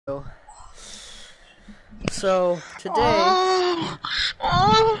So today,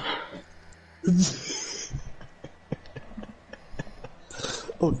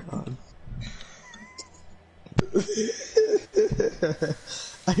 Oh god.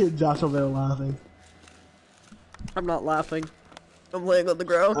 I hear Josh over there laughing. I'm not laughing. I'm laying on the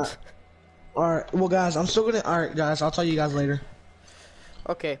ground. Alright, well guys, I'm still gonna alright guys, I'll tell you guys later.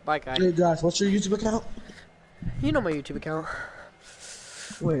 Okay, bye guy. Hey Josh, what's your YouTube account? You know my YouTube account.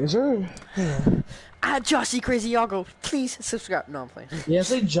 Wait, is there hang on. At Joshy Crazy Yago. Please subscribe. No, I'm playing. Yeah,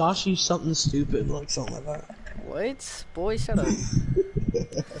 say Joshy something stupid, like something like that. What? Boy, shut up. Hey,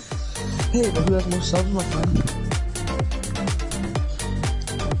 but who has more subs, my friend?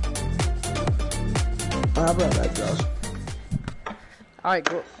 I'll be right back, Josh. Alright,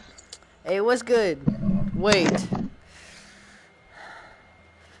 cool. Hey, what's good? Wait.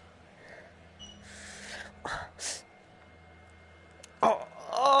 Oh.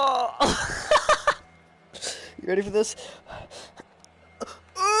 You ready for this?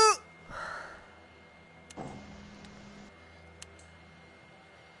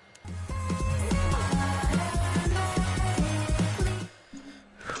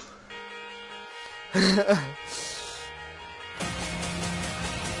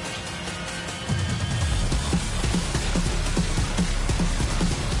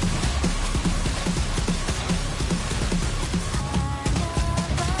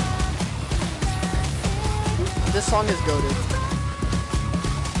 This song is goated.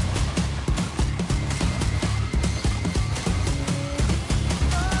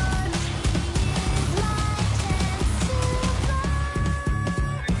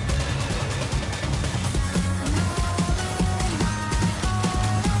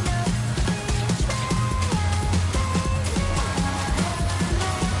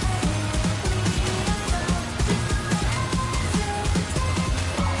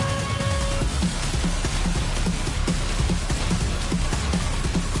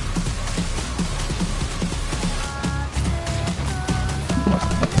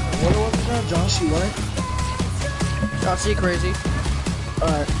 What was it now? Joshy what? Joshy Crazy.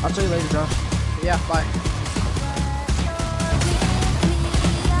 Alright, I'll tell you later, Josh. Yeah, bye.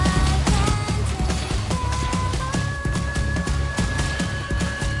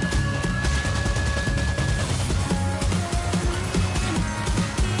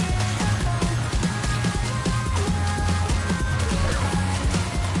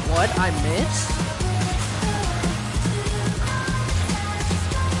 What? I missed?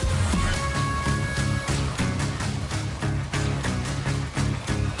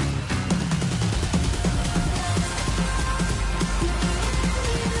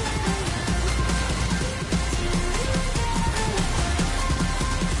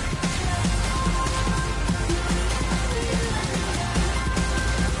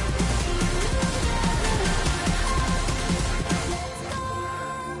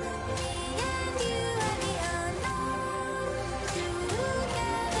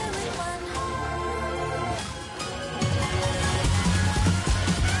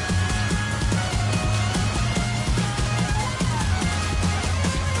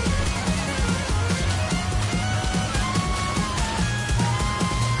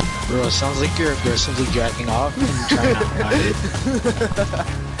 Bro, it sounds like you're aggressively jacking off and trying to hide.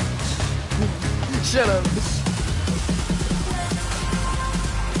 Shut up.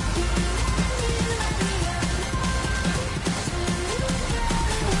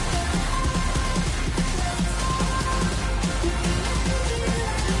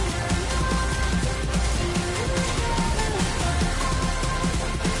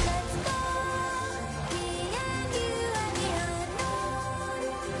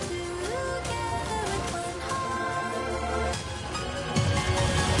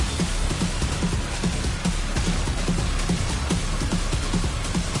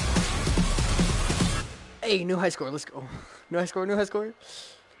 Hey, new high score, let's go. New high score, new high score.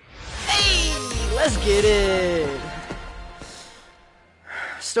 Hey, let's get it.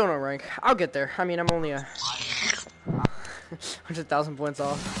 Still no rank. I'll get there. I mean, I'm only a 100,000 points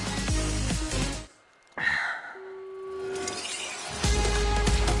off.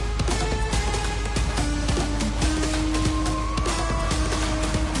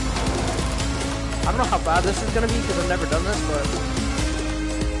 I don't know how bad this is gonna be because I've never done this, but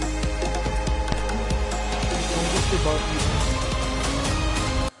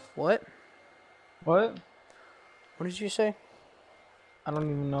what? What? What did you say? I don't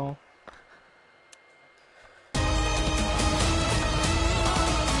even know.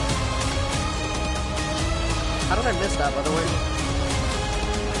 How did I miss that, by the way?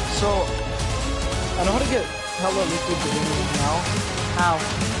 So, I know how to get hella liquid videos now. Ow.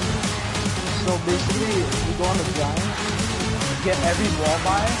 So basically, we go on the giant, get every wall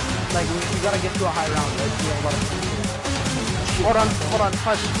by, like we gotta get to a high round, right? We have a lot of Hold on,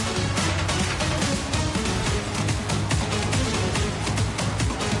 hush.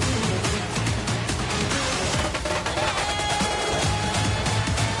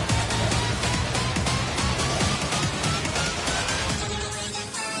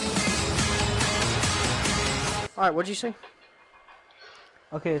 Alright, what'd you say?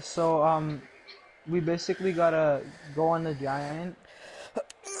 Okay, so we basically gotta go on the giant,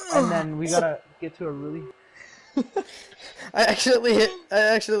 and then we gotta get to a really. I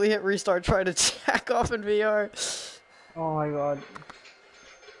accidentally hit restart trying to jack off in VR. Oh my god.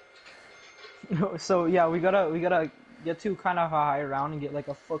 So yeah, we gotta get to kind of a high round and get like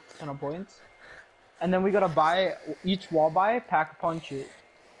a fuck ton of points, and then we gotta buy each wall buy pack punch it.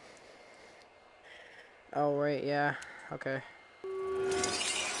 Oh right, yeah. Okay.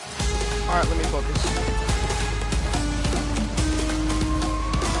 Alright, let me focus.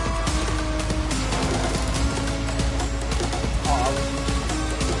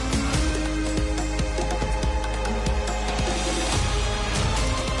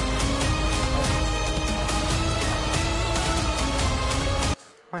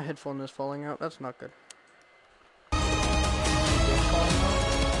 My headphone is falling out. That's not good.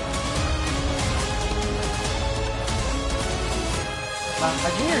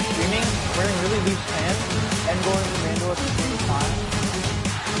 Imagine you're streaming, wearing really loose pants, and going commando at the same time,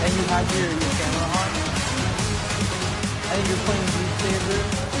 and you have your camera on, and you're playing Beat Saber,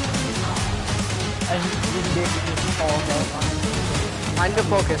 and your dick just falls out on you. Find the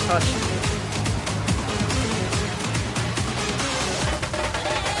focus, hush.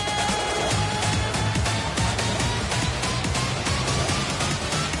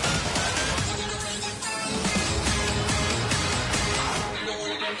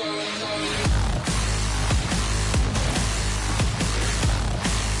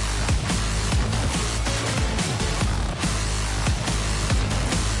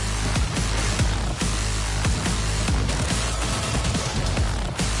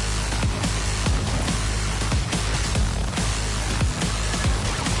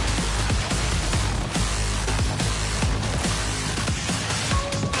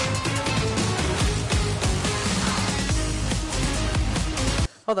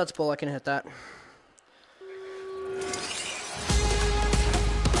 Oh, that's bull. I can hit that.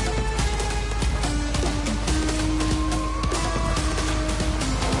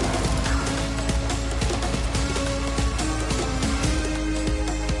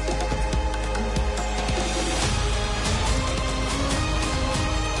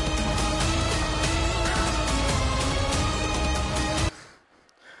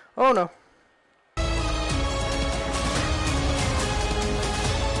 Oh no.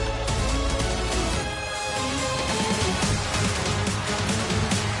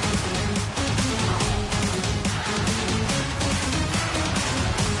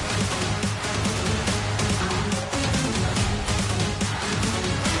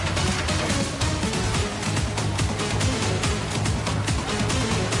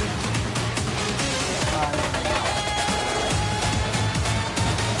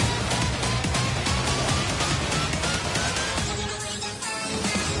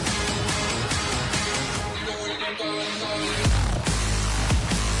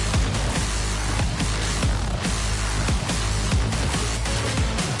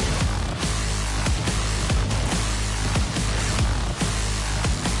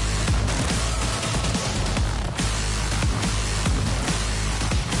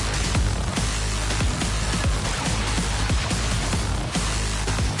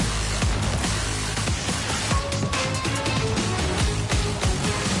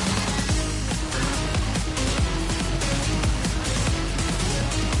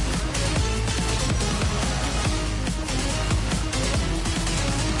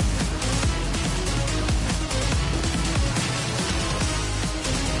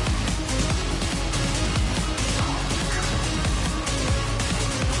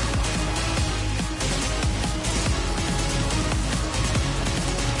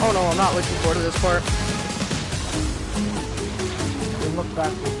 Oh no, I'm not looking forward to this part. Look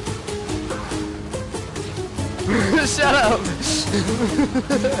back. Shut up!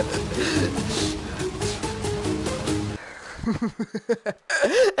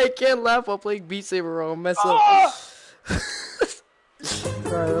 I can't laugh while playing Beat Saber or I'll mess up.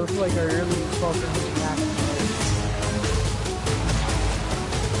 Sorry, that was like a really fucking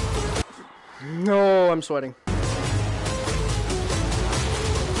action. No, I'm sweating.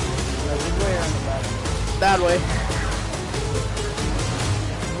 Bad way.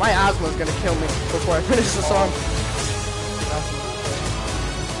 My asthma's gonna kill me before I finish the song.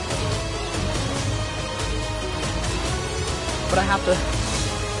 But I have to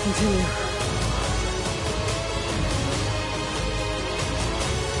continue.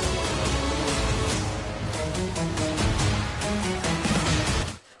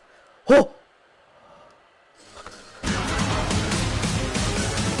 Oh!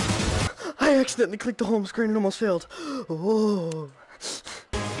 I accidentally clicked the home screen and almost failed. Oh.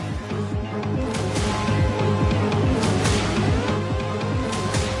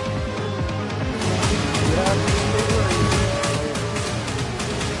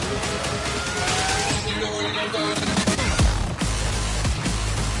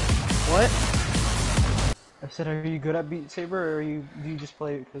 What? I said, are you good at Beat Saber, or do you just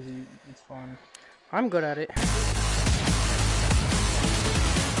play it because it's fun? I'm good at it.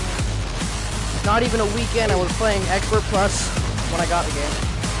 Not even a weekend, I was playing Expert Plus when I got the game.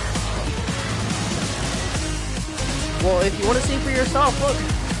 Well, if you want to see for yourself, look.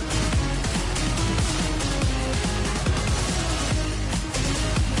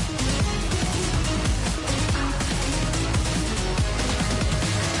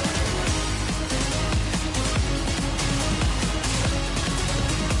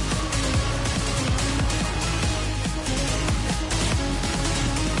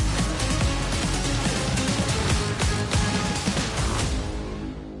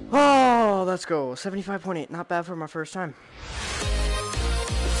 Oh, let's go. 75.8. Not bad for my first time.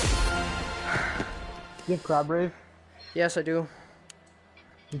 You have Crab Rave? Yes, I do.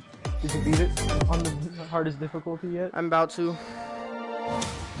 Did you beat it on the hardest difficulty yet? I'm about to.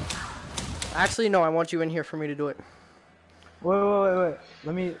 Actually, no, I want you in here for me to do it. Wait.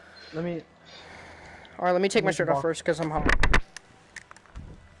 Let me. Alright, let me take my shirt off first because I'm hot.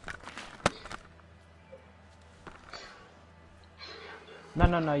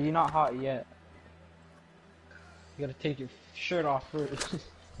 No, you're not hot yet. You gotta take your shirt off first.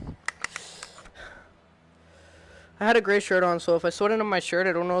 I had a gray shirt on, so if I sweat into my shirt,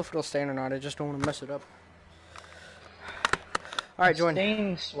 I don't know if it'll stain or not. I just don't want to mess it up. Alright, join.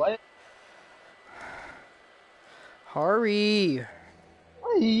 Staining sweat? Hurry!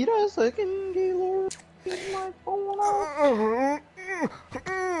 Wait a second, Gaylord. Get my phone off.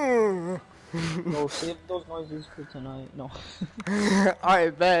 No, save those noises for tonight. No.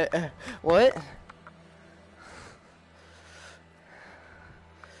 Alright, bet. What?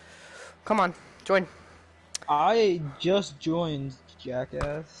 Come on, join. I just joined,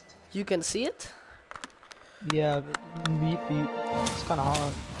 jackass. You can see it? Yeah, beep. It's kinda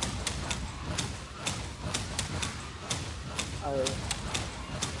hot.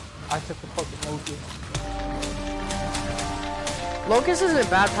 I took the fucking Locust. Locust isn't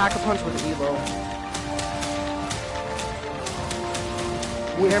bad. Pack-a-punch with Elo.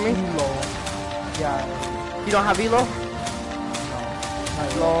 You hear me? Elo. Yeah. You don't have Elo?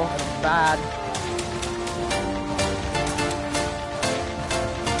 No. Elo. Bad.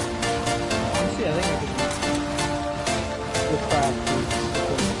 Honestly, I think I could with crab.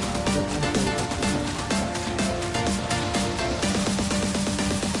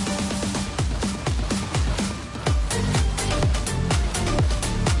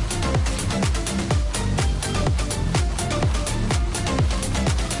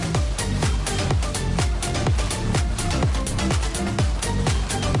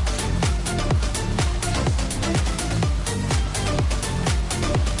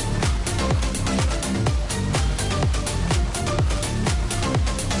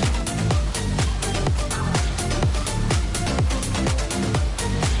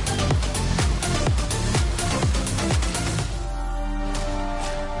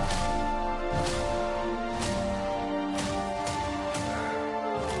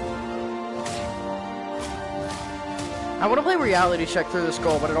 I want to play Reality Check through the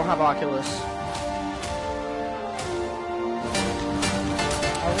skull, but I don't have Oculus.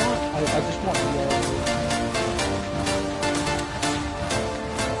 I just want VR.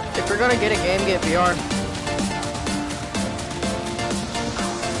 If you're gonna get a game, get VR.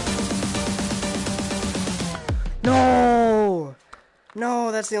 No!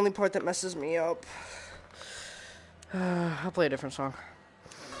 No, that's the only part that messes me up. I'll play a different song.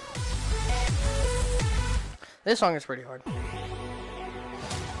 This song is pretty hard.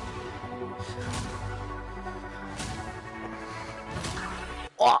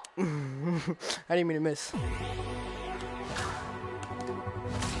 Oh. I didn't mean to miss.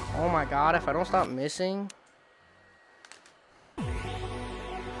 Oh my god, if I don't stop missing.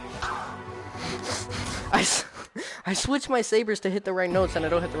 I switch my sabers to hit the right notes and I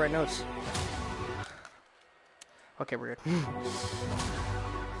don't hit the right notes. Okay, we're good.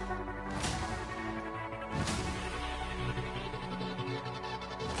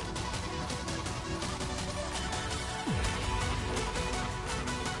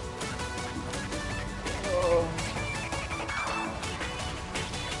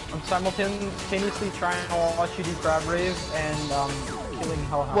 I'm simultaneously trying to watch you do Crab Rave and killing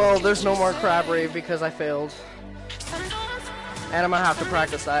Hellhound. Well, there's no more Crab Rave because I failed. And I'm gonna have to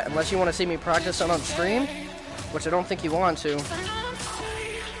practice that, unless you want to see me practice it on stream, which I don't think you want to.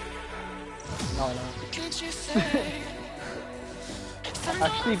 No.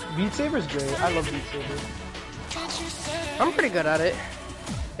 Actually, Beat Saber's great. I love Beat Saber. I'm pretty good at it.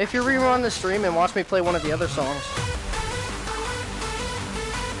 If you rerun the stream and watch me play one of the other songs.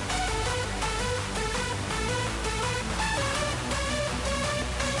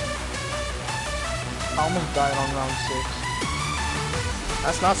 I almost died on round 6.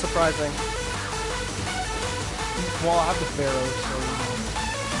 That's not surprising. Well, I have the Pharaoh, so you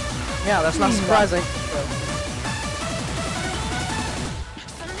know. Yeah, that's not surprising.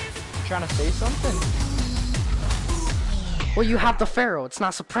 Trying to say something? Well, you have the Pharaoh. It's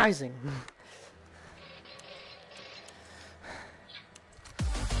not surprising.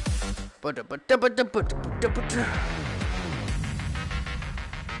 I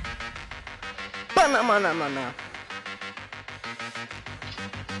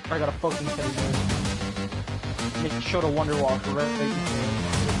got a fucking teddy bear. Make sure to Wonder Walk right there.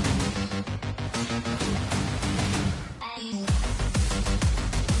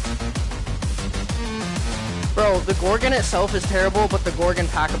 Bro, the Gorgon itself is terrible, but the Gorgon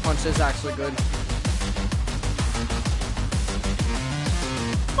Pack-a-Punch is actually good.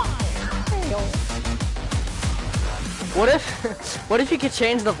 What if you could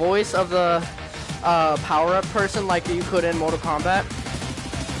change the voice of the power-up person like you could in Mortal Kombat?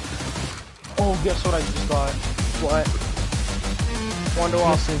 Oh, guess what I just got? What? Wonder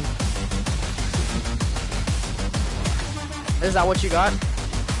Walk. Is that what you got?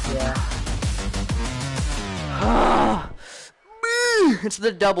 Yeah. It's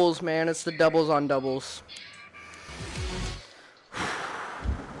the doubles, man. It's the doubles on doubles.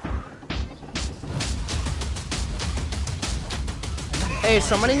 Hey,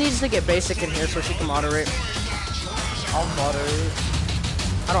 somebody needs to get basic in here so she can moderate. I'll moderate.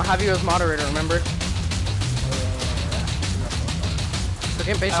 I don't have you as moderator, remember? So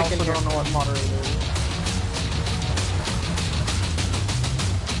get basic in I here. also don't know what moderator is.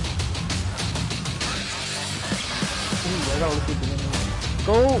 Ooh, I gotta look at the menu.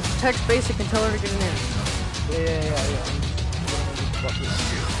 Go text basic and tell her to get in here. Yeah.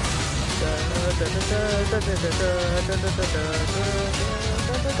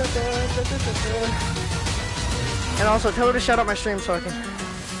 And also tell her to shout out my stream so I can.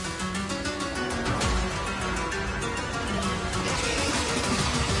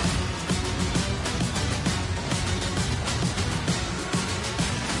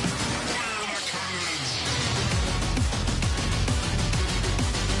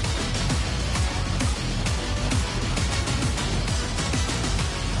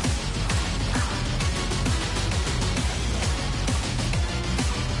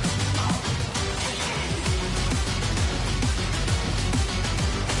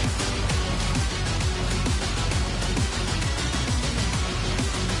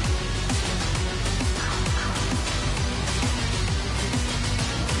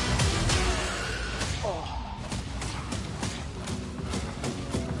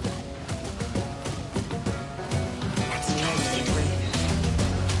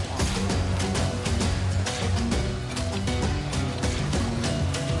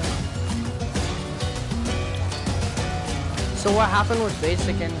 So what happened with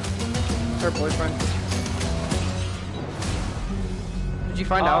Basic and her boyfriend? Did you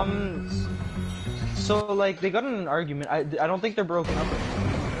find out? So like they got in an argument. I don't think they're broken up.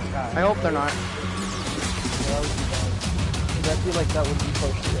 I hope they're not. Yeah, that would be bad. 'Cause I feel like that would be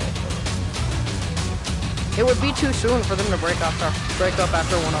close to that. It would be too soon for them to break up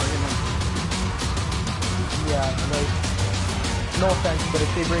after one argument. Yeah, like no offense, but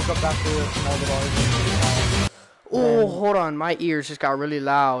if they break up after a small little argument. Oh, hold on. My ears just got really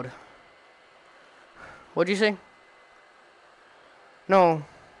loud. What'd you say? No.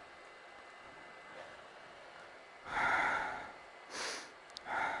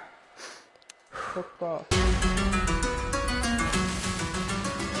 Fuck off.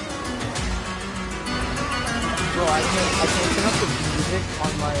 Bro, I can't turn up the music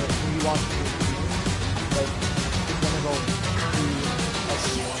on my when you watch the stream. Like it's gonna go everywhere.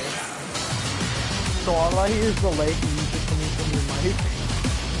 So all I hear is the lake and music coming from your mic.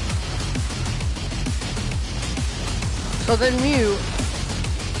 So then mute.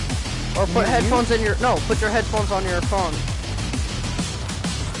 Or put headphones in your... No, put your headphones on your phone.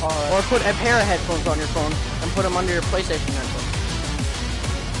 Alright. Or put a pair of headphones on your phone and put them under your PlayStation headphones.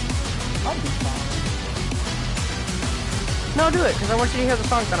 I'll be fine. No, do it, because I want you to hear the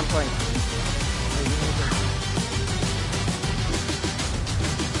songs that I'm playing.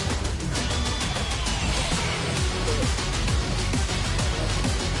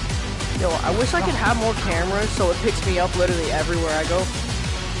 Yo, I wish I could have more cameras so it picks me up literally everywhere I go.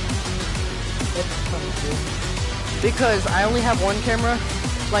 Because I only have one camera.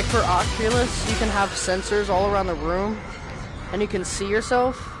 Like for Oculus, you can have sensors all around the room and you can see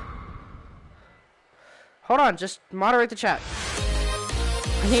yourself. Hold on, just moderate the chat.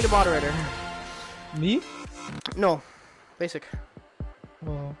 I need a moderator. Me? No, basic.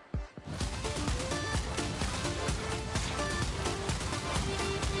 Oh.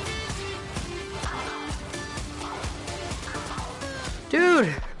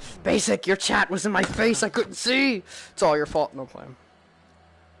 Dude! Basic, your chat was in my face, I couldn't see! It's all your fault, no plan.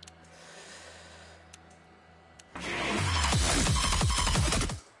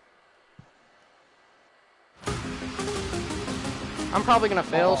 I'm probably gonna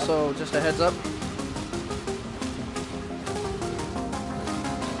fail, so just a heads up.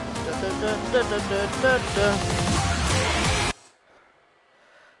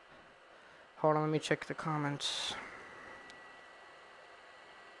 Hold on, let me check the comments.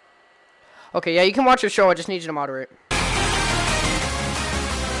 Okay, yeah, you can watch your show, I just need you to moderate.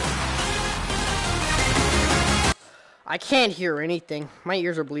 I can't hear anything. My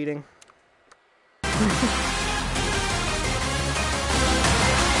ears are bleeding.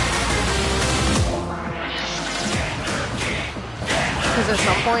 Because at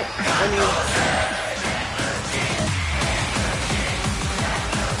some point, when you...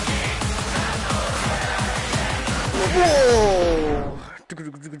 Whoa!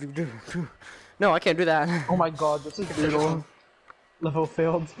 No, I can't do that. Oh my god, this is brutal. Level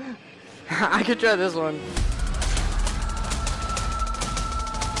failed. I could try this one.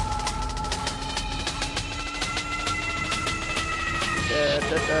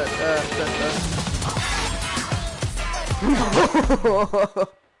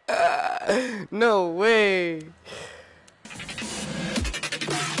 No way.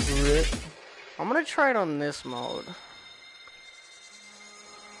 I'm gonna try it on this mode.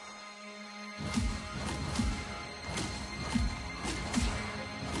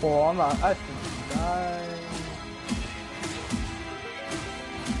 Oh, I'm not. I think he's dying.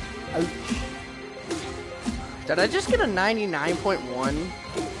 Ouch. Did I just get a 99.1?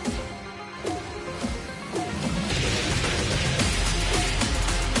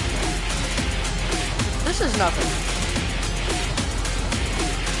 This is nothing.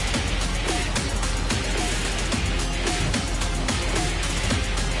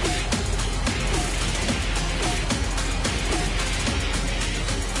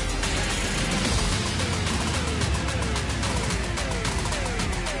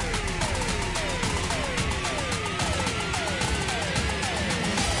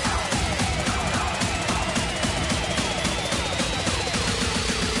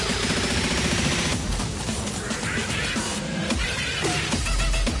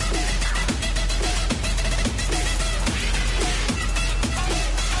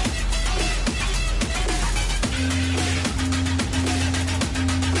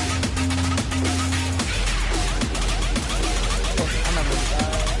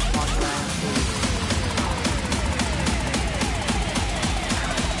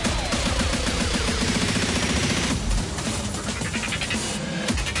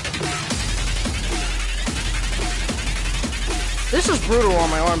 This is brutal on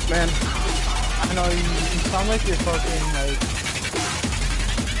my arms, man. I know, you sound like you're fucking, like...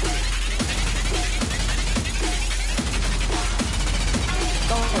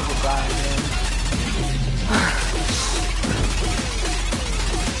 Sound like you're dying, man.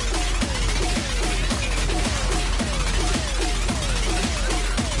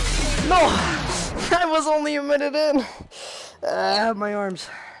 No! I was only a minute in. My arms.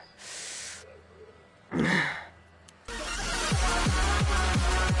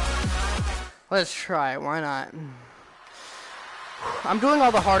 Let's try it, why not? I'm doing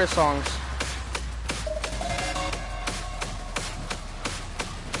all the hardest songs.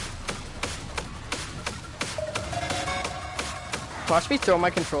 Watch me throw my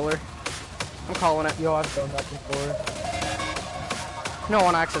controller. I'm calling it. Yo, I've done that before. No,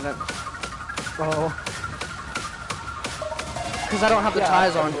 on accident. Oh. Because I don't have the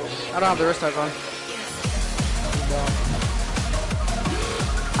ties on. I don't have the wrist ties on.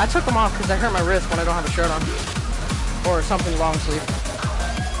 I took them off because I hurt my wrist when I don't have a shirt on. Or something long sleeve.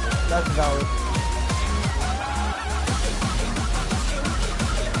 That's valid.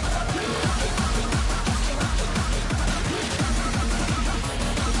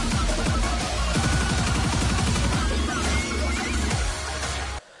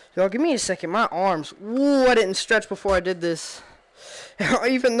 Yo, give me a second. My arms. Ooh, I didn't stretch before I did this.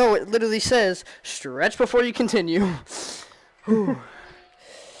 Even though it literally says, stretch before you continue.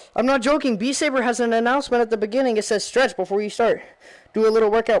 I'm not joking. Beat Saber has an announcement at the beginning. It says stretch before you start. Do a little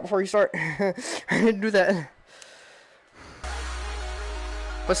workout before you start. I didn't do that.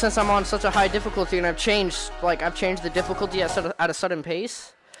 But since I'm on such a high difficulty and I've changed the difficulty at a sudden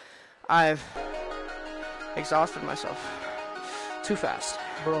pace, I've exhausted myself too fast.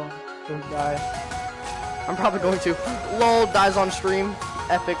 Bro, don't die. I'm probably going to. LOL, dies on stream.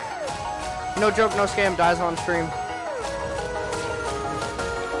 Epic. No joke, no scam, dies on stream.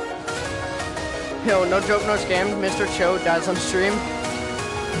 Yo, no joke, no scam. Mr. Cho dies on stream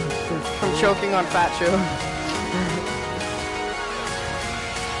from choking on Fat Cho.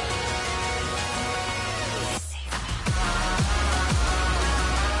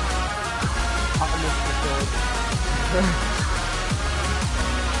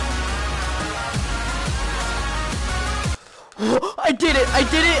 I did it! I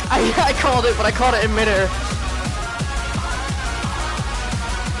did it! I called it, but I called it in midair.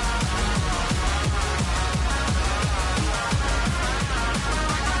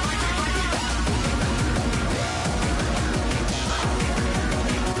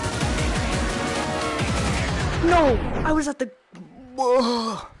 No! I was at the...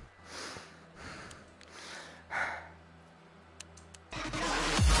 Whoa.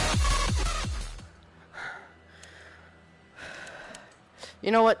 You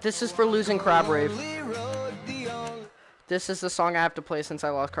know what? This is for losing Crab Rave. This is the song I have to play since I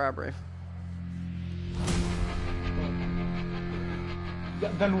lost Crab Rave.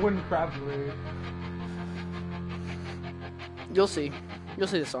 Then win Crab Rave. You'll see. You'll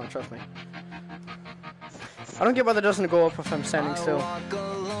see the song, trust me. I don't get why that doesn't go up if I'm standing still. Are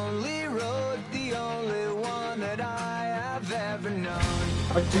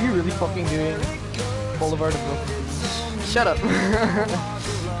you really fucking doing Boulevard of Broken? Shut up.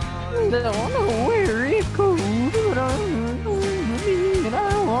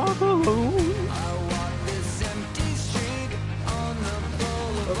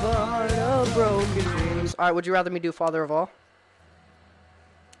 Alright, would you rather me do Father of All?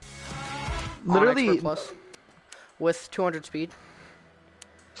 Literally. Plus, with 200 speed.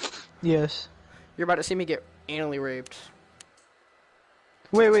 Yes. You're about to see me get anally raped.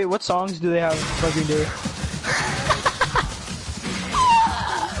 Wait, what songs do they have by Green Day?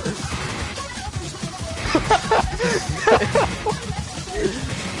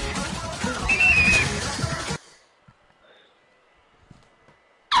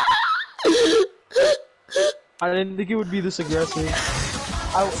 I didn't think it would be this aggressive.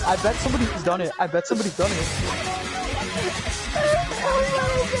 I bet somebody's done it. I bet somebody's done it.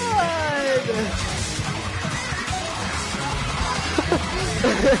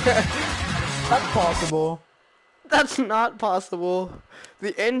 That's possible. That's not possible.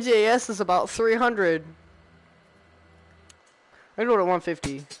 The NJS is about 300. I go to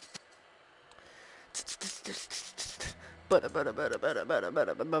 150.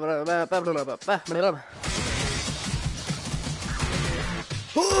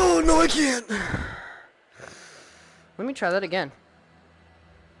 Oh, no, I can't. Let me try that again.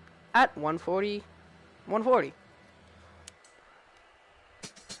 At 140. 140.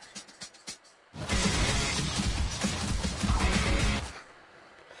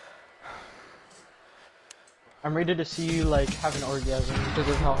 I'm ready to see you like have an orgasm because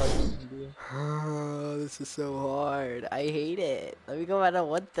of how hard this is gonna be. Oh, this is so hard. I hate it. Let me go at a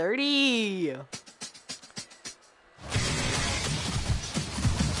 130.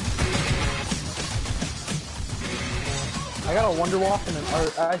 I got a Wonder Walk and an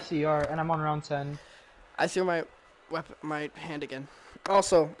ICR, and I'm on round 10. I threw my hand again.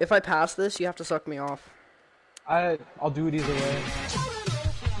 Also, if I pass this, you have to suck me off. I'll do it either way.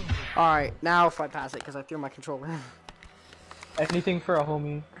 Alright, now if I pass it, because I threw my controller. Anything for a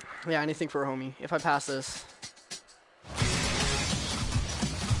homie. Yeah, anything for a homie. If I pass this.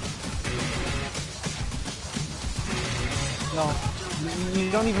 No,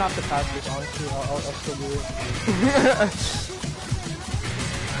 you don't even have to pass this, honestly. I'll still do it.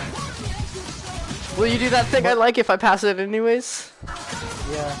 Will you do that thing I like if I pass it anyways?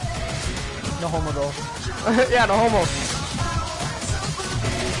 Yeah. No homo though. Yeah, no homo.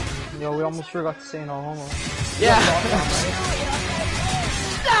 Yo, we almost forgot to say no homo. Yeah.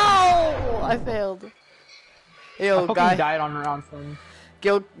 No! I failed. Yo, I died on round 10.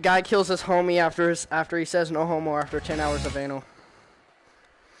 Guy kills his homie after he says no homo after 10 hours of anal.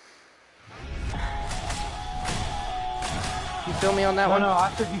 You feel me on that one? No,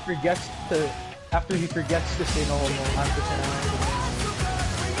 after he forgets to say no homo after 10 hours of anal.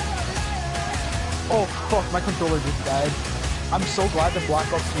 Oh fuck, my controller just died. I'm so glad the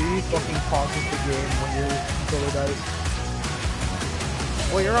Black Ops 3 fucking pauses the game when your controller dies.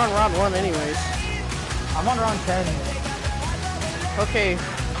 Well, you're on round 1 anyways. I'm on round 10. Okay.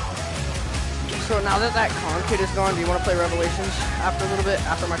 So now that that Concade is gone, do you want to play Revelations after a little bit,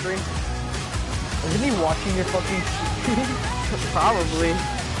 after my stream? Isn't he watching your fucking stream? Probably.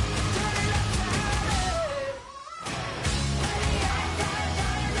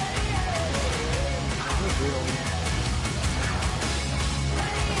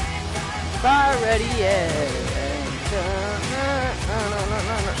 Already, yeah.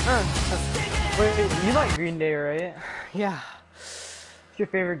 Wait, you like Green Day, right? Yeah. What's your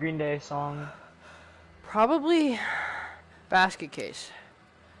favorite Green Day song? Probably Basket Case.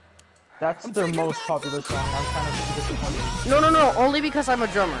 That's their most popular song. I'm kind of disappointed. No. Only because I'm a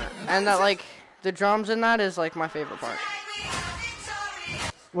drummer, and that like the drums in that is like my favorite part.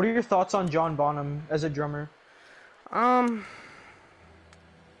 What are your thoughts on John Bonham as a drummer? Do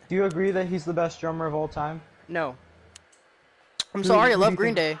you agree that he's the best drummer of all time? No. I'm sorry, I love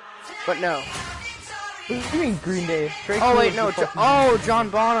Green Day, but no. What do you mean Green Day? Drake Oh wait, was no. the fucking- Oh, John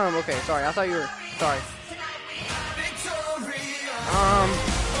Bonham. Okay, sorry. I thought you were. Sorry.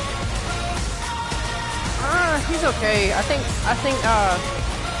 He's okay. I think.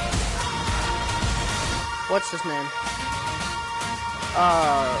 What's his name?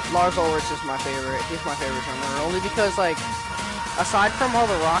 Lars Ulrich is my favorite. He's my favorite drummer, only because like, aside from all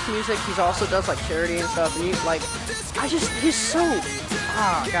the rock music, he also does like charity and stuff. And he's so.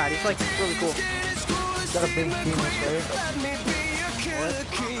 Ah, God, he's like really cool. He's got a big penis, right?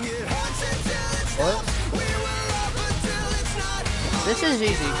 What? This is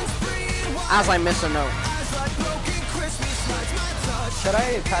easy. As I miss a note. Should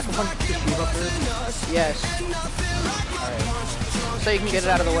I pack a punch the Shiva first? Yes. Alright. So you can get it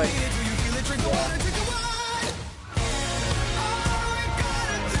out of the way.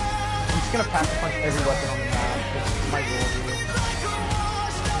 I'm just gonna pack a punch every weapon on the map. That's my goal here.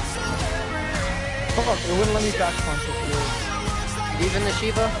 Fuck, it wouldn't let me pack a punch this year. Even the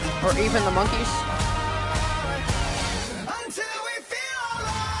Shiva? Or even the monkeys?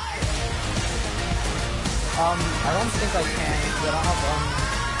 I don't think I can, because I don't have,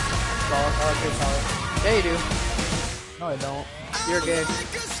 palette. Yeah, you do. No, I don't. You're gay.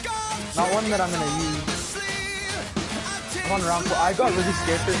 Not one that I'm gonna use. I'm on round 12. I got really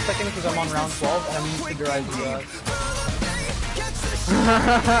scared for a second because I'm on round 12 and I'm used to Derive the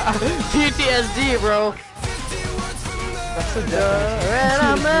PTSD, bro. That's the definition. And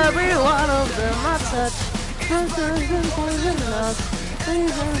I'm every one of them I touch.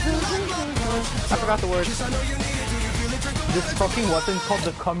 I forgot the words. This fucking weapon's called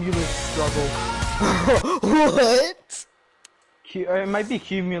the Cumulus Struggle. What? It might be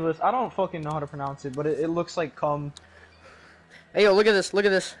Cumulus. I don't fucking know how to pronounce it, but it looks like cum. Hey, yo, look at this. Look at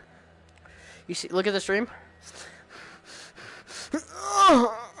this. You see? Look at the stream. Is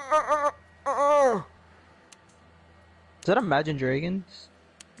that Imagine Dragons?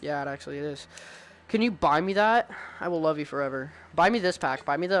 Yeah, it actually is. Can you buy me that? I will love you forever. Buy me this pack.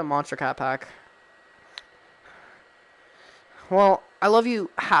 Buy me the Monster Cat pack. Well, I love you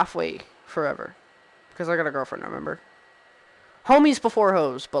halfway forever. Because I got a girlfriend, remember? Homies before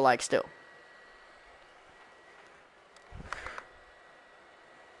hoes, but like still.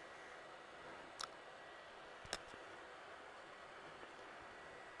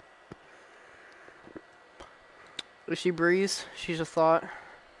 She breathes. She's a thought.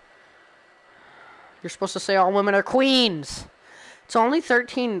 You're supposed to say all women are queens. It's only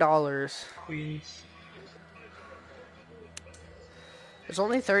 $13. Queens. It's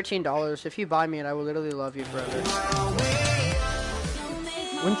only $13. If you buy me it, I will literally love you forever.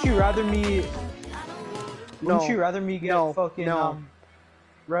 Wouldn't you rather me? No. Wouldn't you rather me get No. fucking No.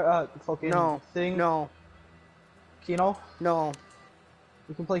 fucking No. thing? No. Kino? No.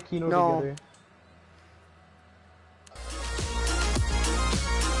 We can play Kino No. together.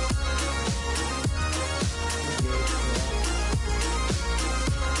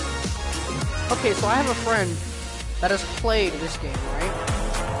 Okay, so I have a friend that has played this game,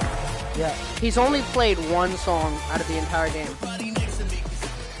 right? Yeah. He's only played one song out of the entire game.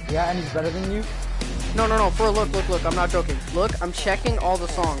 Yeah, and he's better than you? No, look, I'm not joking. Look, I'm checking all the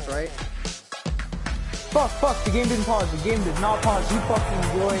songs, right? Fuck, the game didn't pause. The game did not pause. He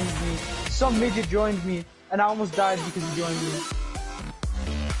fucking joined me. Some midget joined me, and I almost died because he joined me.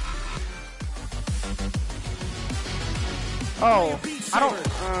 Oh, I don't,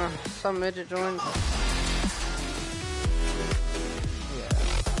 some midget joined.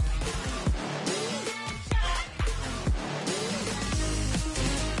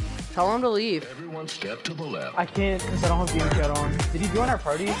 Tell him to leave. Everyone step to the left. I can't because I don't have game chat on. Did he join our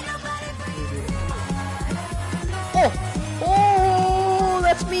party? Oh! Oh!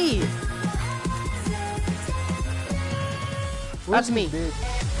 That's me! That's me.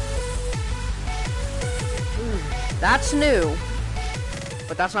 That's new.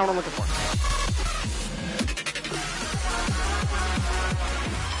 But that's not what I'm looking for.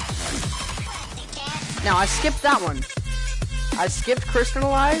 Now, I skipped that one. I skipped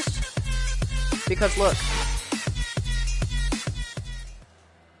crystallized. Because look.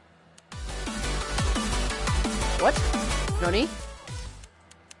 What? Nani?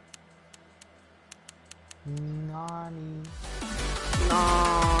 Nani.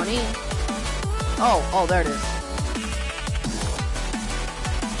 Nani? Oh, there it is.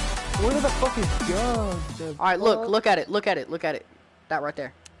 Where the fuck is Jug? Alright, look at it. That right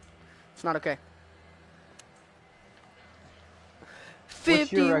there. It's not okay. What's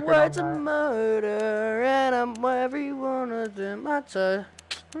 50 your record words on of that? murder, and I'm every one of them. Not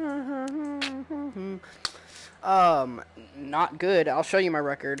good. I'll show you my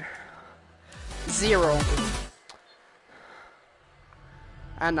record. 0.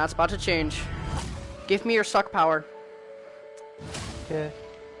 And that's about to change. Give me your suck power. Okay.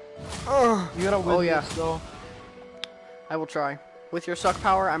 You gotta win yeah. this though. I will try. With your suck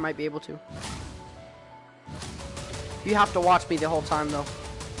power, I might be able to. You have to watch me the whole time, though.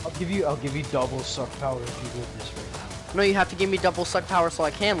 I'll give you double suck power if you win this right now. No, you have to give me double suck power so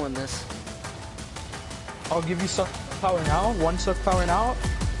I can win this. I'll give you suck power now, 1 suck power now,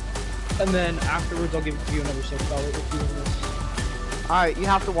 and then afterwards I'll give you another suck power if you win this. Alright, you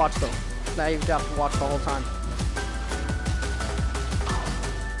have to watch, though. Now you have to watch the whole time.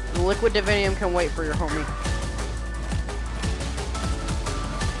 The Liquid Divinium can wait for your homie.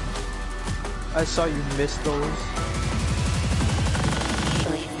 I saw you miss those.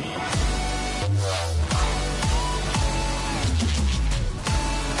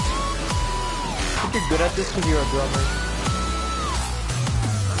 I think you're good at this because you're a drummer.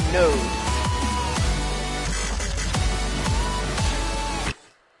 No.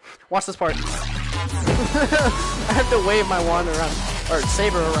 Watch this part. I have to wave my wand around, or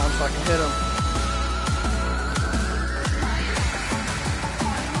saber around so I can hit him.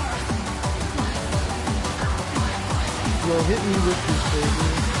 Yo, hit me with this, baby.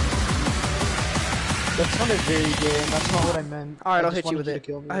 That sounded very gay, and that's not what I meant. Alright, I I'll just hit you wanted with to it.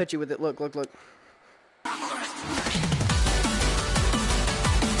 kill me. I'll hit you with it. Look.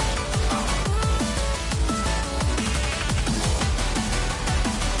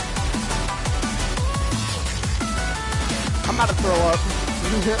 I'm about to throw up.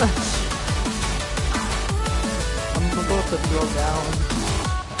 I'm about to throw down.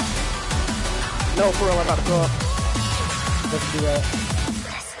 No, for real, I'm about to throw up. Let's do that.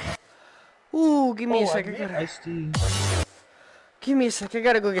 Ooh, give me a I second. made iced tea. Give me a sec. I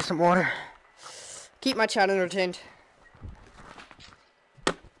gotta go get some water. Keep my chat entertained.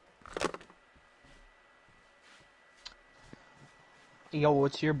 Yo,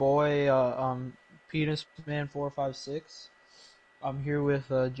 it's your boy, Penis Man 456. I'm here with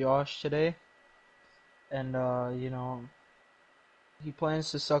Josh today, and you know, he plans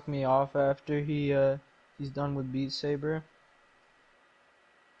to suck me off after he's done with Beat Saber.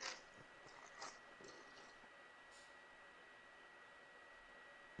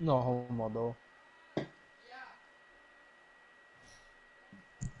 No homo though.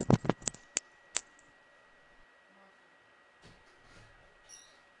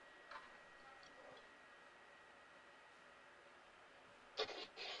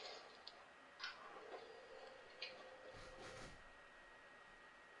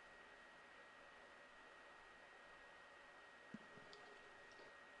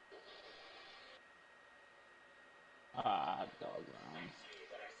 Ah, doggone.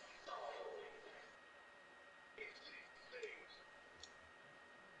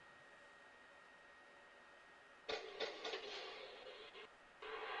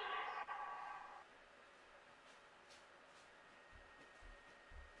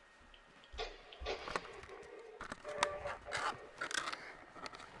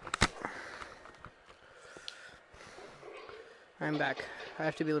 I'm back. I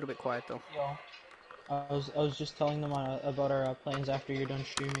have to be a little bit quiet though. Yo, I was just telling them about our plans after you're done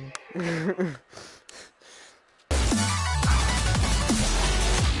streaming.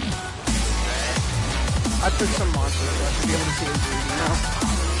 I took some monsters, so I should be able to see a greedy now.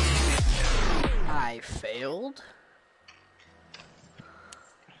 I failed?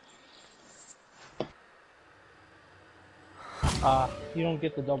 You don't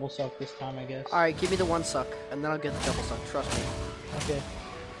get the double suck this time, I guess. Alright, give me the 1 suck, and then I'll get the double suck. Trust me. Okay.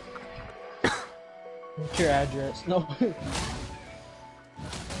 What's your address? No.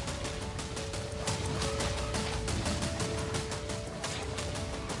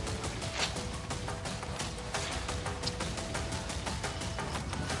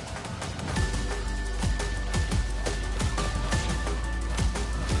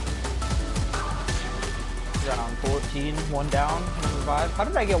 Round 14, one down, one revive. How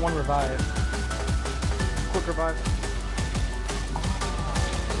did I get one revive? Quick revive.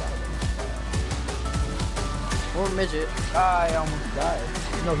 Or midget. I almost died.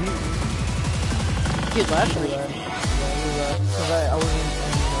 No, he left me. left. Yeah, he left. Because I wasn't in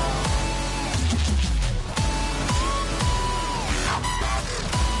the round.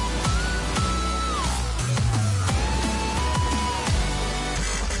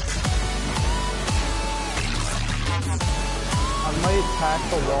 I might pack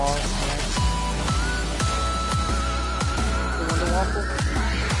the wall. The Wonder Waffle.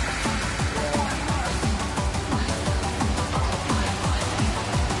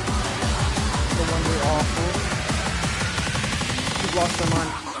 The Wonder Awful. You've lost their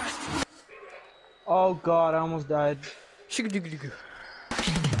mind. Oh god, I almost died. Shigga-digga-digga.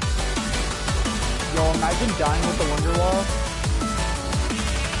 Yo, imagine dying with the Wonder Wall.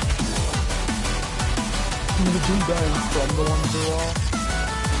 Imagine dying from the Wonder Wall.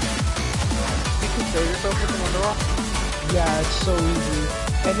 You can save yourself with the Wonder Waffle? Yeah, it's so easy.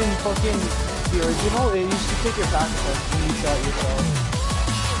 And in fucking the original, it used to take your packet when you shot yourself.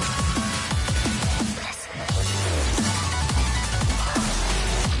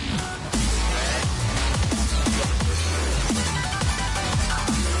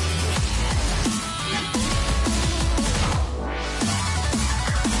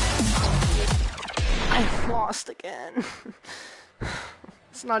 I lost again.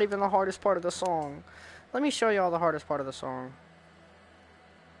 It's not even the hardest part of the song. Let me show y'all the hardest part of the song.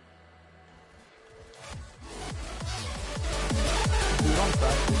 We don't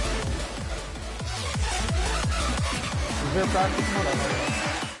practice. Is there a practice mode? I don't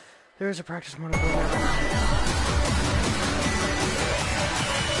know. There is a practice mode over there.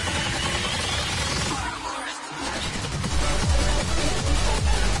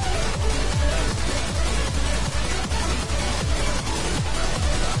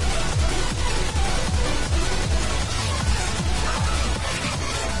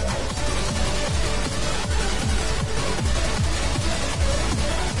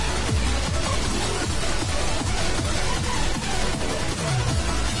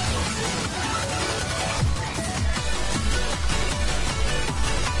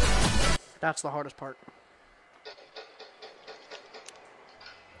 That's the hardest part.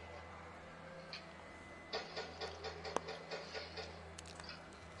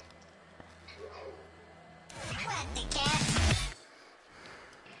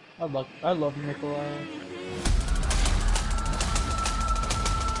 I love Nikolai.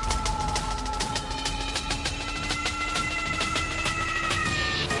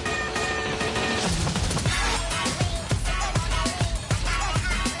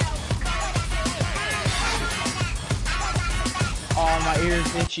 Oh, my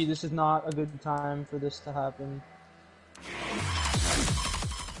ear's itchy. This is not a good time for this to happen.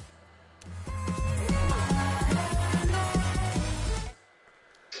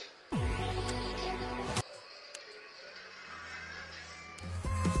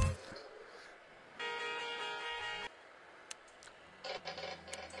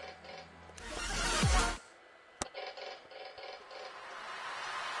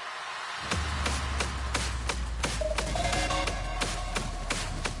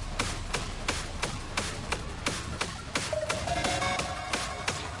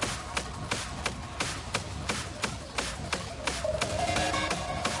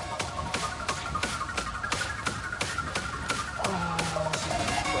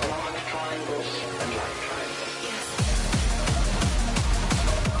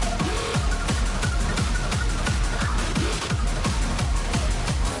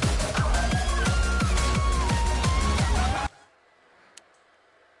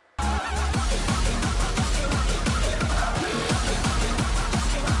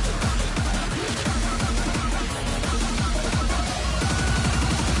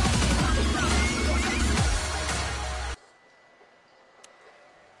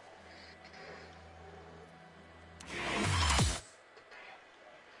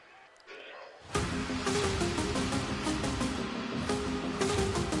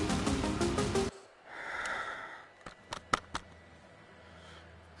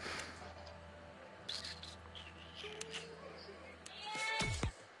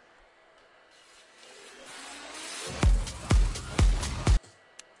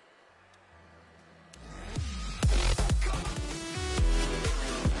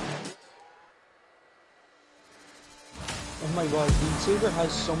 my god, Beat Saber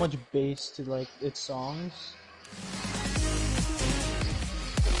has so much bass to like its songs.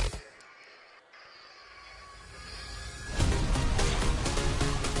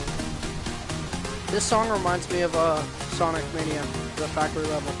 This song reminds me of Sonic Mania, the factory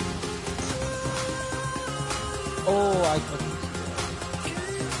level. Oh, I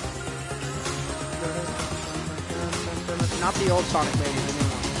Not the old Sonic Mania, the new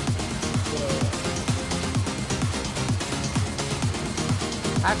one.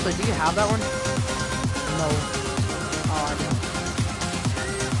 Actually, do you have that one? no, Oh, I do.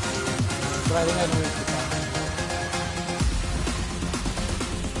 but I think I know what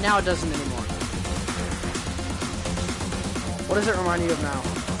Now it doesn't anymore. What does it remind you of now?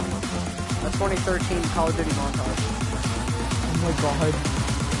 A 2013 Call of Duty montage. Oh my god.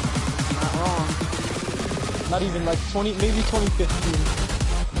 Not wrong. Not even like 20, maybe 2015.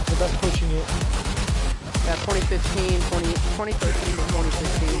 But that's pushing it. Yeah, 2013 to 2015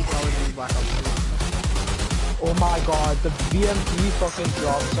 Call of Duty Black Ops 2. Oh my god, the BMP fucking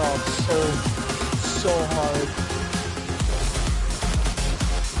drops off so hard.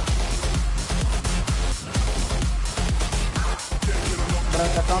 But I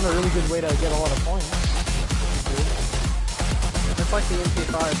found a really good way to get a lot of points. It's like the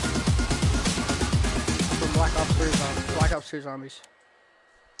MP5 from Black Ops 2 Zombies.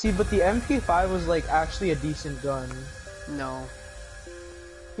 See, but the MP5 was like actually a decent gun. No.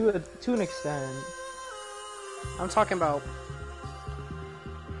 To an extent. I'm talking about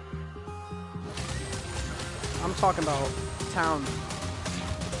town.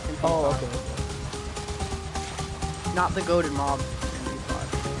 MP5. Oh, okay. Not the goated mob MP5.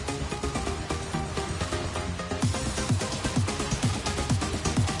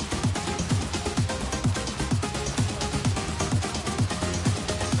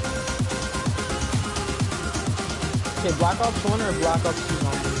 Okay, Black Ops 1 or Black Ops 2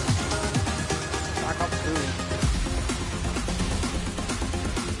 Zombies? Black Ops 2.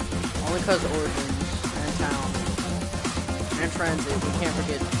 Only because Origins and Town and Transit. We can't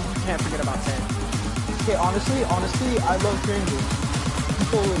forget about 10. Okay, honestly, I love Transit.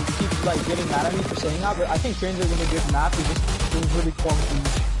 People keep like getting mad at me for saying that, but I think Transit was a good map. It was really clunky.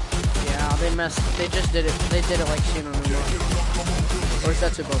 Yeah, they just did it. They did it like Shino Numa. Or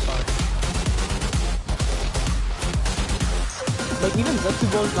Zetsubo, sorry. Like even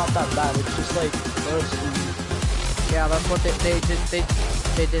Zetsubo's not that bad. It's just like Yeah, that's what they did.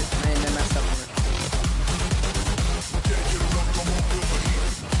 They did, and they messed up on it.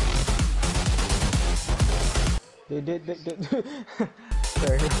 They did.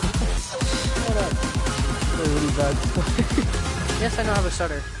 Sorry. Shut up. They're really bad. Yes, I know how to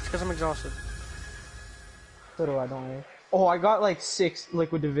stutter. It's because I'm exhausted. So do I, don't worry. Oh, I got like 6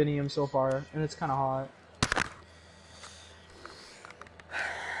 liquid divinium so far, and it's kind of hot.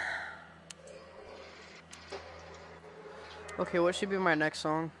 Okay, what should be my next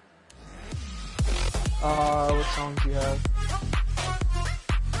song? What songs do you have?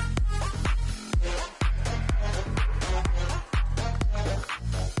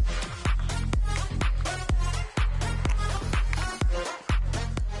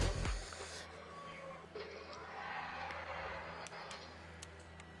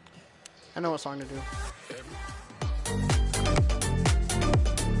 I know what song to do.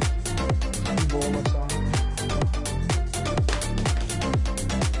 Ebola song.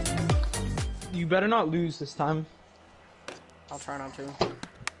 You better not lose this time. I'll try not to.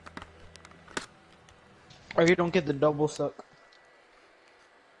 Or you don't get the double suck.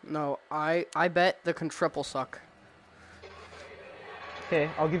 No, I bet the can triple suck. Okay,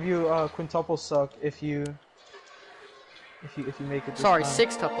 I'll give you a quintuple suck if you make it. This Sorry, time.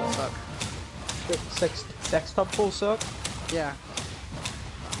 sextuple suck. Sextuple suck. Yeah.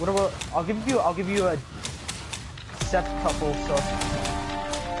 What about? I'll give you a septuple suck.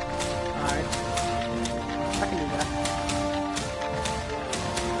 Alright. I can do that.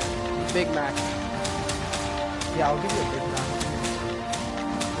 Big Mac. Yeah, I'll give you a Big Mac.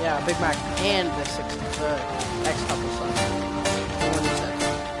 Yeah, Big Mac and the X-tuple suck. The one you said.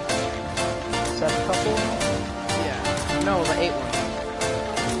 Septuple. Yeah. No, the 8 one.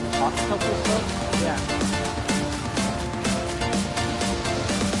 Octuple suck. Yeah.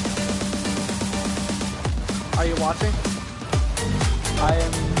 Are you watching? I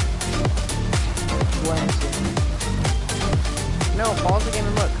am glancing. No, pause the game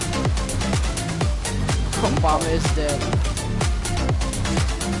and look. Obama is dead.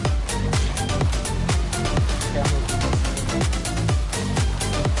 Okay, I'm looking.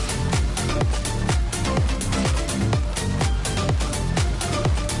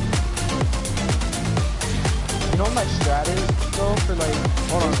 You know what my strat is?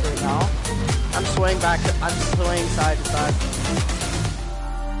 swaying back. I'm swaying side to side,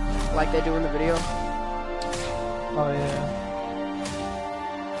 like they do in the video. Oh yeah.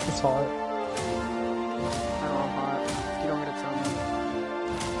 It's hot. I know I'm hot. You don't get to tell me.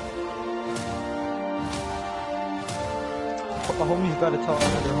 A homie's gotta tell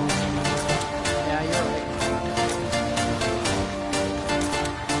another homie. Yeah, you're right.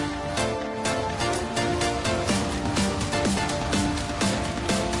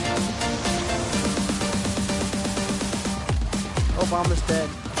 Obama's dead.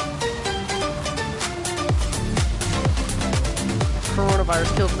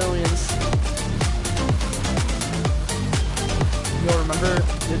 Coronavirus killed millions. Yo, remember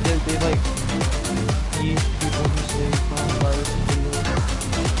they like these people who say coronavirus videos?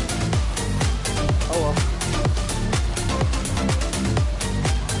 Oh well.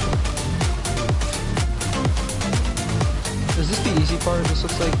 Is this the easy part? This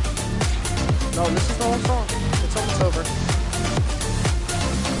looks like... No, this is the whole song. It's almost over.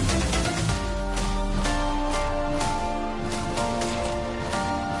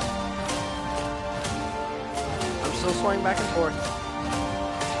 I'm still swaying back and forth.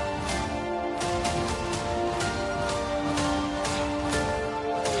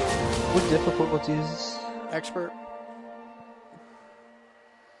 What difficulties? Expert.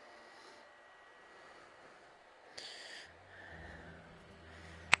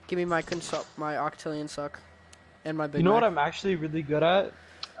 Give me my my octillion suck, and my big. You know what Mac. I'm actually really good at?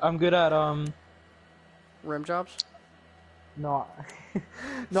 I'm good at Rim jobs. no,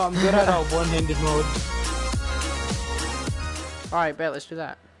 no, I'm good at one-handed mode. All right, bet. Let's do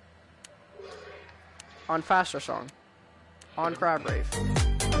that. On faster song. On crab rave.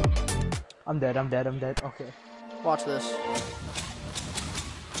 I'm dead. Okay. Watch this.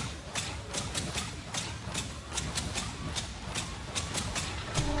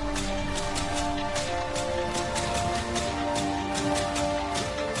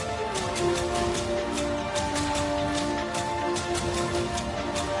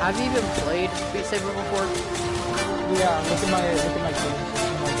 Have you even played Beat Saber before? Yeah, look at my games.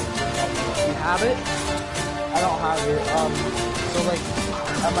 You have it? I don't have it. So like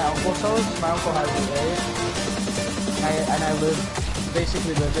at my uncle's house, my uncle has it, right? And I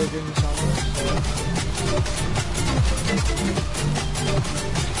basically live there during the summer.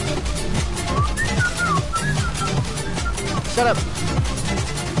 So. Shut up.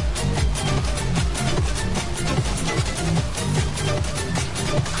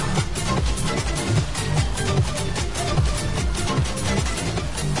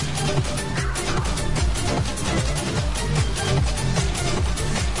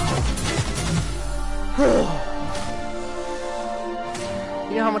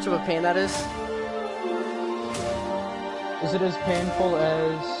 You know how much of a pain that is? Is it as painful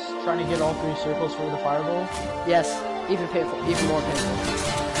as trying to get all 3 circles for the fireball? Yes, even painful, even more painful.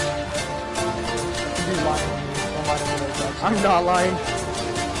 You're lying to me. Don't lie to me like that. I'm not lying.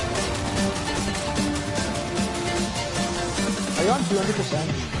 Are you on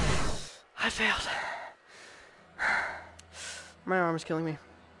 200%? I failed. My arm is killing me.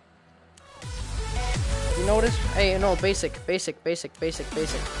 You notice? Hey, no, basic.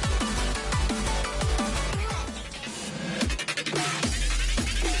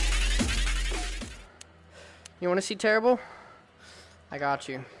 You want to see terrible? I got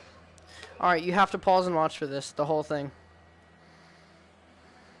you. Alright, you have to pause and watch for this, the whole thing.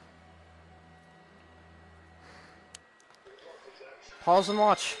 Pause and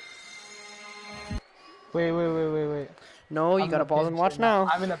watch. Wait. No, you gotta pause and watch now.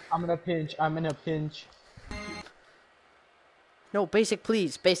 I'm in a pinch. No, basic,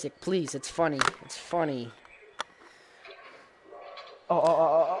 please. Basic, please. It's funny. It's funny.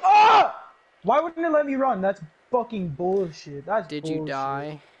 Oh! Why wouldn't it let me run? That's fucking bullshit. That's Did bullshit. you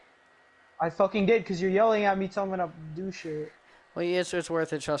die? I fucking did, because you're yelling at me telling me to do shit. Well, yes, it's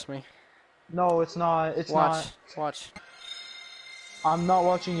worth it, trust me. No, it's not. It's not. Watch. I'm not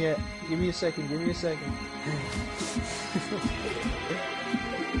watching yet. Give me a second. You really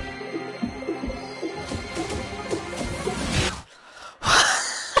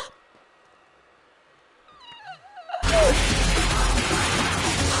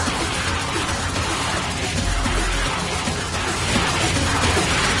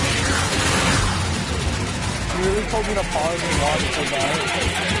told me to pause and watch so bad.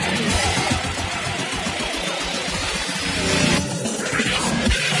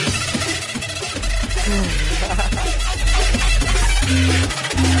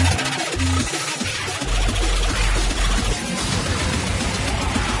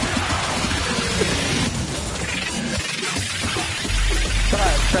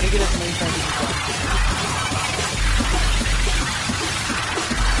 Try to get as many times as you can.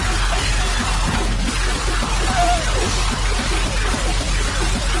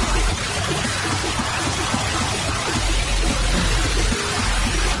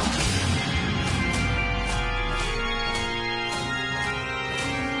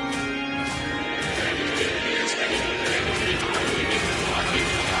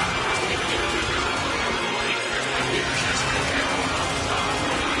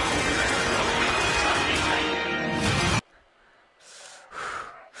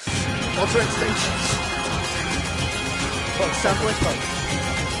 Ultra Instinct. Well, simplest, but...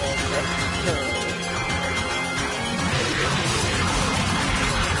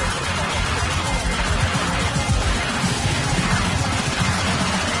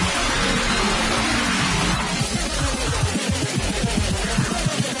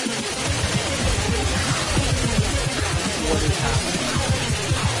 What is happening?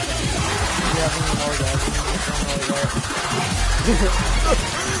 You haven't even orgasmed.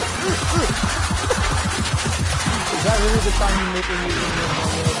 Is that really the time you make a music in your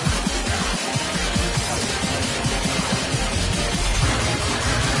world?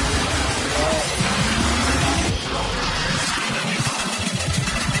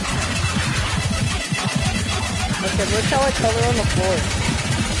 Okay, look how I color on the floor.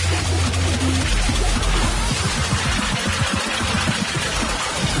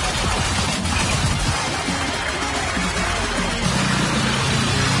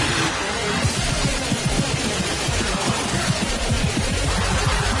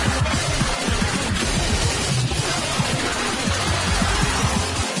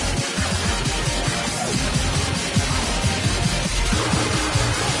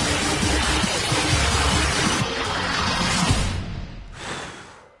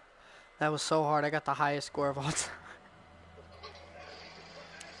 That was so hard. I got the highest score of all time.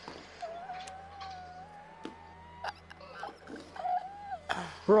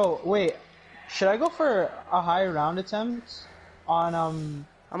 Bro, wait. Should I go for a high round attempt on I'm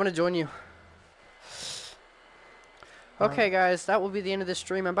gonna join you. Okay, guys, that will be the end of this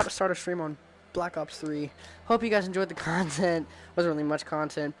stream. I'm about to start a stream on Black Ops 3. Hope you guys enjoyed the content. Wasn't really much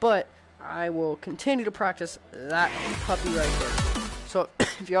content, but I will continue to practice that puppy right there. So,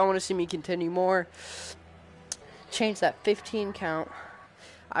 if y'all want to see me continue more, change that 15 count,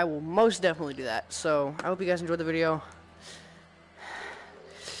 I will most definitely do that. So, I hope you guys enjoyed the video.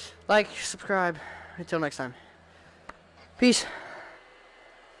 Like, subscribe. Until next time. Peace.